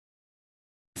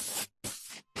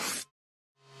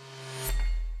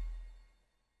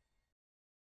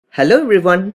Hello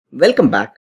everyone, welcome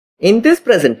back. In this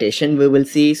presentation, we will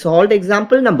see solved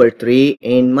example number 3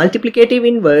 in multiplicative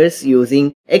inverse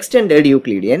using extended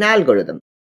Euclidean algorithm.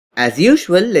 As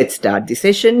usual, let's start the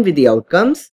session with the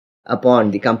outcomes.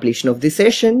 Upon the completion of the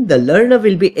session, the learner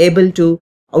will be able to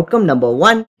outcome number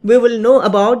 1, we will know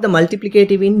about the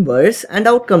multiplicative inverse, and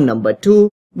outcome number 2,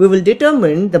 we will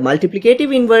determine the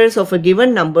multiplicative inverse of a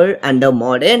given number under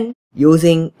mod n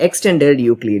using extended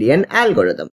Euclidean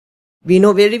algorithm. We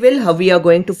know very well how we are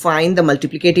going to find the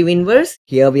multiplicative inverse.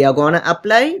 Here we are going to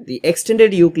apply the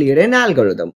extended Euclidean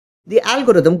algorithm. The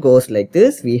algorithm goes like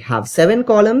this. We have 7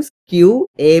 columns Q,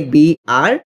 A, B,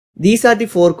 R. These are the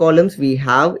 4 columns we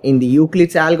have in the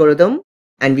Euclid's algorithm.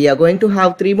 And we are going to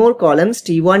have 3 more columns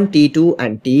T1, T2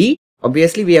 and T.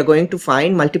 Obviously we are going to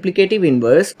find multiplicative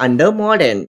inverse under mod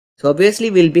n. So obviously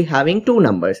we'll be having 2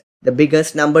 numbers. The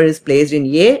biggest number is placed in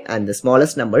A and the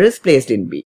smallest number is placed in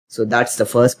B. So that's the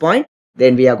first point.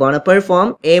 Then we are going to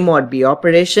perform A mod B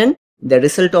operation. The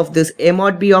result of this A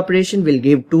mod B operation will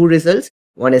give 2 results.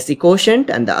 One is the quotient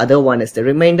and the other one is the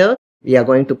remainder. We are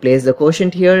going to place the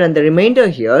quotient here and the remainder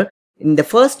here. In the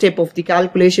first step of the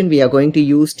calculation, we are going to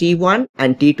use T1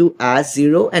 and T2 as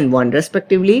 0 and 1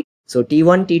 respectively. So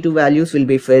T1, T2 values will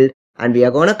be filled and we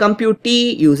are going to compute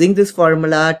T using this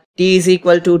formula. T is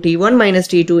equal to T1 minus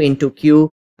T2 into Q,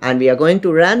 and we are going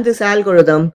to run this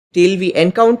algorithm till we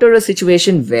encounter a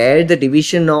situation where the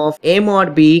division of A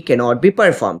mod B cannot be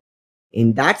performed.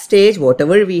 In that stage,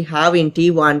 whatever we have in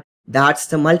T1, that's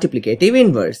the multiplicative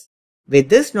inverse. With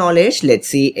this knowledge, let's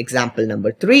see example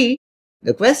number 3.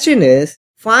 The question is,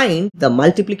 find the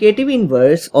multiplicative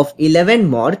inverse of 11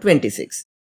 mod 26.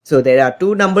 So there are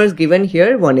 2 numbers given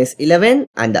here. One is 11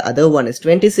 and the other one is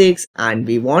 26, and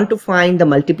we want to find the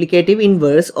multiplicative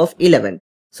inverse of 11.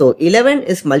 So 11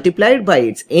 is multiplied by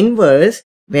its inverse.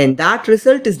 When that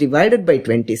result is divided by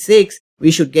 26,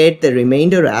 we should get the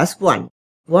remainder as 1.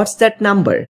 What's that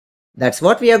number? That's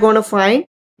what we are going to find.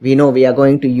 We know we are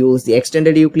going to use the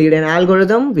extended Euclidean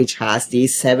algorithm, which has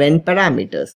these 7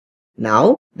 parameters.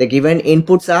 Now, the given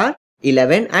inputs are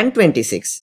 11 and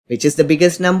 26. Which is the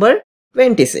biggest number?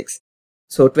 26.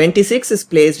 So 26 is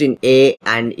placed in A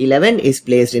and 11 is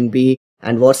placed in B.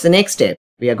 And what's the next step?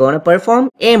 We are going to perform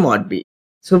A mod B.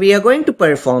 So we are going to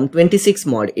perform 26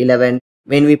 mod 11.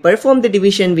 When we perform the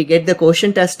division, we get the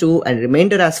quotient as 2 and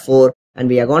remainder as 4, and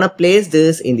we are going to place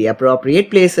this in the appropriate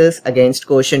places against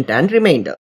quotient and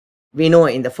remainder. We know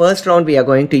in the first round we are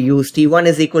going to use T1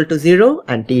 is equal to 0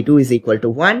 and T2 is equal to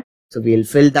 1. So we will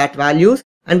fill that values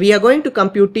and we are going to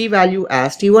compute T value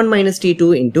as T1 minus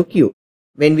T2 into Q.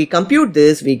 When we compute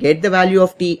this, we get the value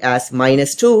of T as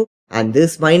minus 2, and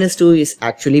this minus 2 is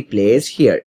actually placed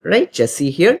here, right? Just see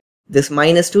here, this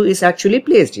minus 2 is actually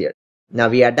placed here. Now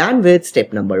we are done with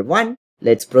step number 1.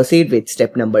 Let's proceed with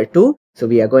step number 2. So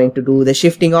we are going to do the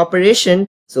shifting operation.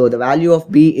 So the value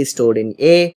of B is stored in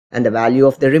A and the value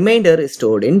of the remainder is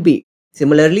stored in B.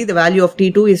 Similarly, the value of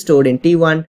T2 is stored in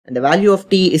T1 and the value of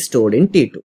T is stored in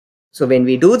T2. So when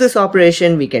we do this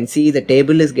operation, we can see the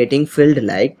table is getting filled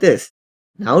like this.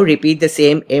 Now repeat the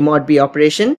same A mod B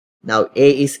operation. Now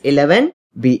A is 11,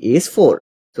 B is 4.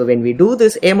 So when we do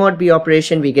this A mod B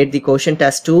operation, we get the quotient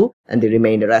as 2 and the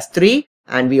remainder as 3.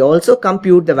 And we also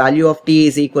compute the value of T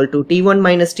is equal to T1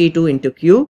 minus T2 into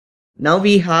Q. Now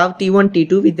we have T1,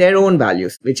 T2 with their own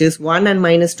values, which is 1 and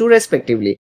minus 2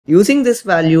 respectively. Using this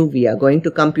value, we are going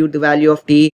to compute the value of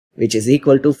T, which is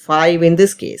equal to 5 in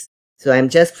this case. So I am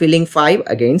just filling 5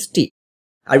 against T.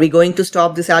 Are we going to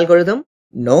stop this algorithm?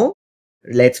 No.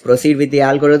 Let's proceed with the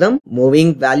algorithm,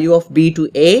 moving value of B to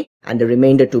A and the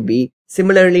remainder to B.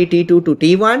 Similarly, T2 to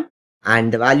T1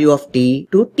 and the value of T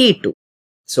to T2.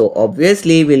 So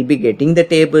obviously we'll be getting the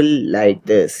table like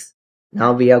this.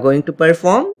 Now we are going to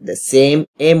perform the same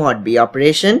A mod B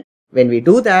operation. When we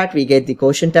do that, we get the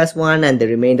quotient as 1 and the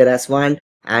remainder as 1.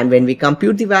 And when we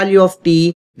compute the value of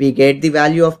T, we get the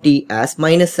value of T as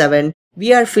minus 7.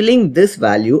 We are filling this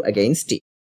value against T.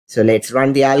 So let's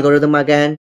run the algorithm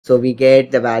again. So we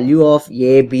get the value of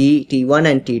A, B, T1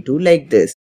 and T2 like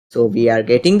this. So we are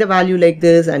getting the value like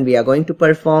this and we are going to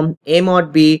perform A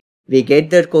mod B. We get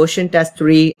the quotient as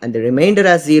 3 and the remainder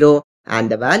as 0, and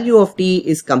the value of T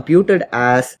is computed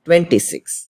as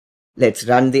 26. Let's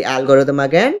run the algorithm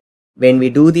again. When we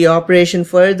do the operation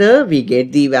further, we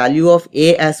get the value of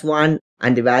A as 1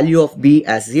 and the value of B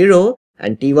as 0,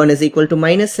 and T1 is equal to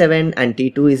minus 7 and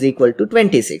T2 is equal to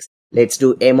 26. Let's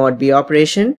do A mod B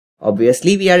operation.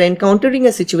 Obviously, we are encountering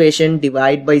a situation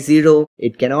divide by 0.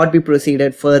 It cannot be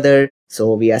proceeded further.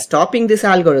 So we are stopping this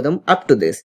algorithm up to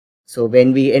this. So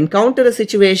when we encounter a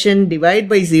situation divide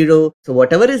by 0, so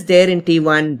whatever is there in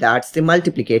T1, that's the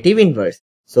multiplicative inverse.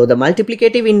 So the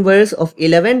multiplicative inverse of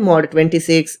 11 mod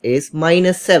 26 is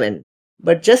minus 7.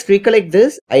 But just recollect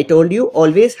this, I told you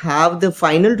always have the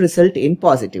final result in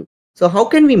positive. So how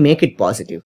can we make it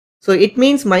positive? So it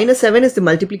means minus 7 is the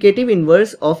multiplicative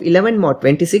inverse of 11 mod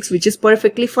 26, which is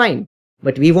perfectly fine.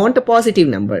 But we want a positive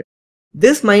number.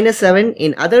 This minus 7,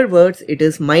 in other words, it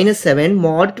is minus 7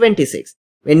 mod 26.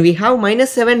 When we have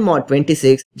minus 7 mod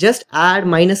 26, just add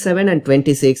minus 7 and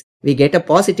 26, we get a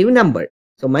positive number.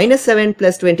 So minus 7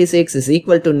 plus 26 is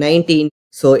equal to 19.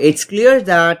 So it's clear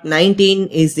that 19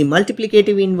 is the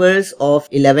multiplicative inverse of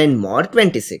 11 mod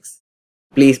 26.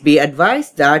 Please be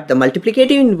advised that the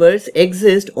multiplicative inverse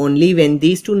exists only when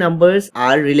these two numbers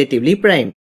are relatively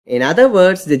prime. In other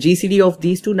words, the GCD of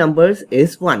these two numbers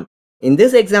is 1. In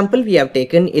this example, we have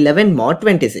taken 11 mod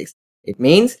 26. It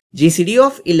means GCD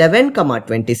of 11,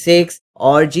 26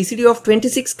 or GCD of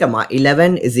 26,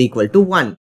 11 is equal to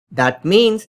 1. That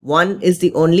means 1 is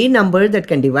the only number that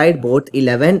can divide both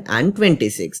 11 and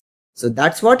 26. So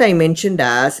that's what I mentioned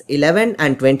as 11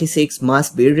 and 26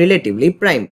 must be relatively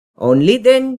prime. Only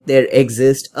then there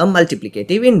exists a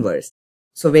multiplicative inverse.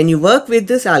 So when you work with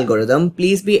this algorithm,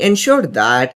 please be ensured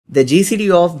that the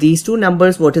GCD of these two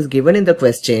numbers what is given in the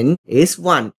question is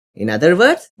 1. In other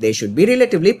words, they should be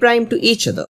relatively prime to each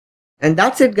other. And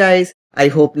that's it guys. I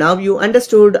hope now you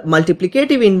understood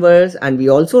multiplicative inverse, and we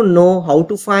also know how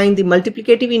to find the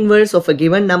multiplicative inverse of a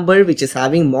given number which is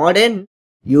having mod n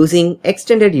using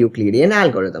extended Euclidean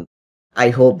algorithm. I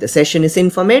hope the session is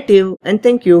informative and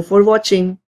thank you for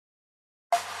watching.